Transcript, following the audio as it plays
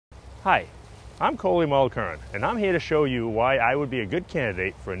Hi, I'm Coley Mulcairn, and I'm here to show you why I would be a good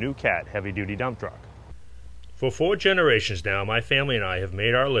candidate for a new Cat heavy-duty dump truck. For 4 generations now, my family and I have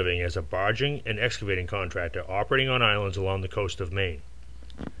made our living as a barging and excavating contractor operating on islands along the coast of Maine.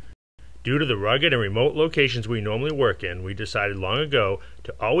 Due to the rugged and remote locations we normally work in, we decided long ago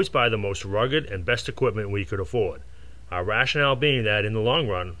to always buy the most rugged and best equipment we could afford. Our rationale being that, in the long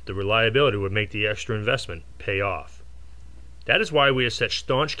run, the reliability would make the extra investment pay off. That is why we are such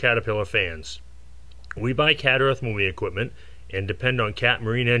staunch Caterpillar fans. We buy Cat earth moving equipment and depend on Cat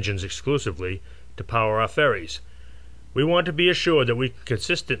marine engines exclusively to power our ferries. We want to be assured that we can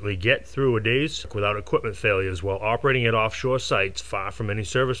consistently get through a day's without equipment failures while operating at offshore sites far from any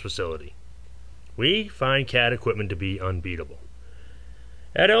service facility. We find Cat equipment to be unbeatable.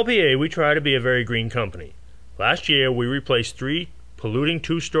 At LPA, we try to be a very green company. Last year, we replaced 3 polluting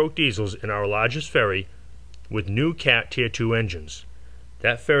 2-stroke diesels in our largest ferry with new Cat Tier 2 engines.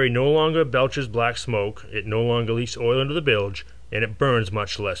 That ferry no longer belches black smoke, it no longer leaks oil into the bilge, and it burns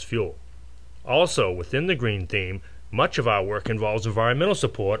much less fuel. Also, within the green theme, much of our work involves environmental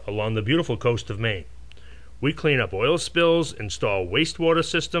support along the beautiful coast of Maine. We clean up oil spills, install wastewater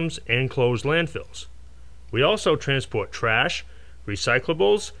systems, and close landfills. We also transport trash,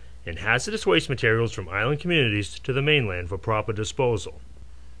 recyclables, and hazardous waste materials from island communities to the mainland for proper disposal.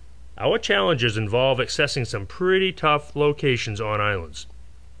 Our challenges involve accessing some pretty tough locations on islands,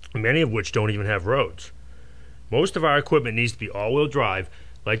 many of which don't even have roads. Most of our equipment needs to be all-wheel drive,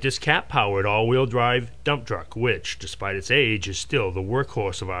 like this Cat-powered all-wheel drive dump truck, which, despite its age, is still the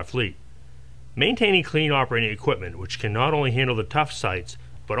workhorse of our fleet. Maintaining clean operating equipment, which can not only handle the tough sites,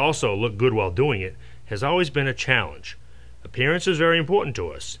 but also look good while doing it, has always been a challenge. Appearance is very important to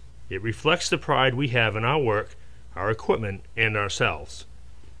us. It reflects the pride we have in our work, our equipment, and ourselves.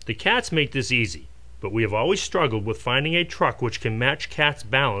 The Cats make this easy, but we have always struggled with finding a truck which can match Cat's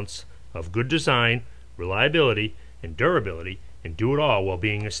balance of good design, reliability, and durability, and do it all while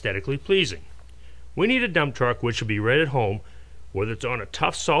being aesthetically pleasing. We need a dump truck which will be right at home, whether it's on a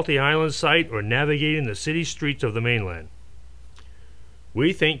tough salty island site or navigating the city streets of the mainland.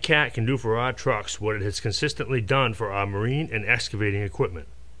 We think Cat can do for our trucks what it has consistently done for our marine and excavating equipment.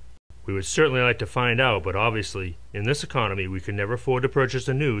 We would certainly like to find out, but obviously, in this economy, we can never afford to purchase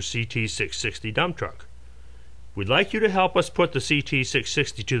a new CT660 dump truck. We'd like you to help us put the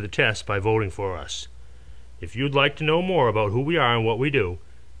CT660 to the test by voting for us. If you'd like to know more about who we are and what we do,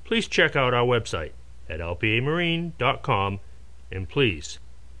 please check out our website at lpamarine.com, and please,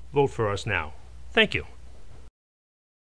 vote for us now. Thank you.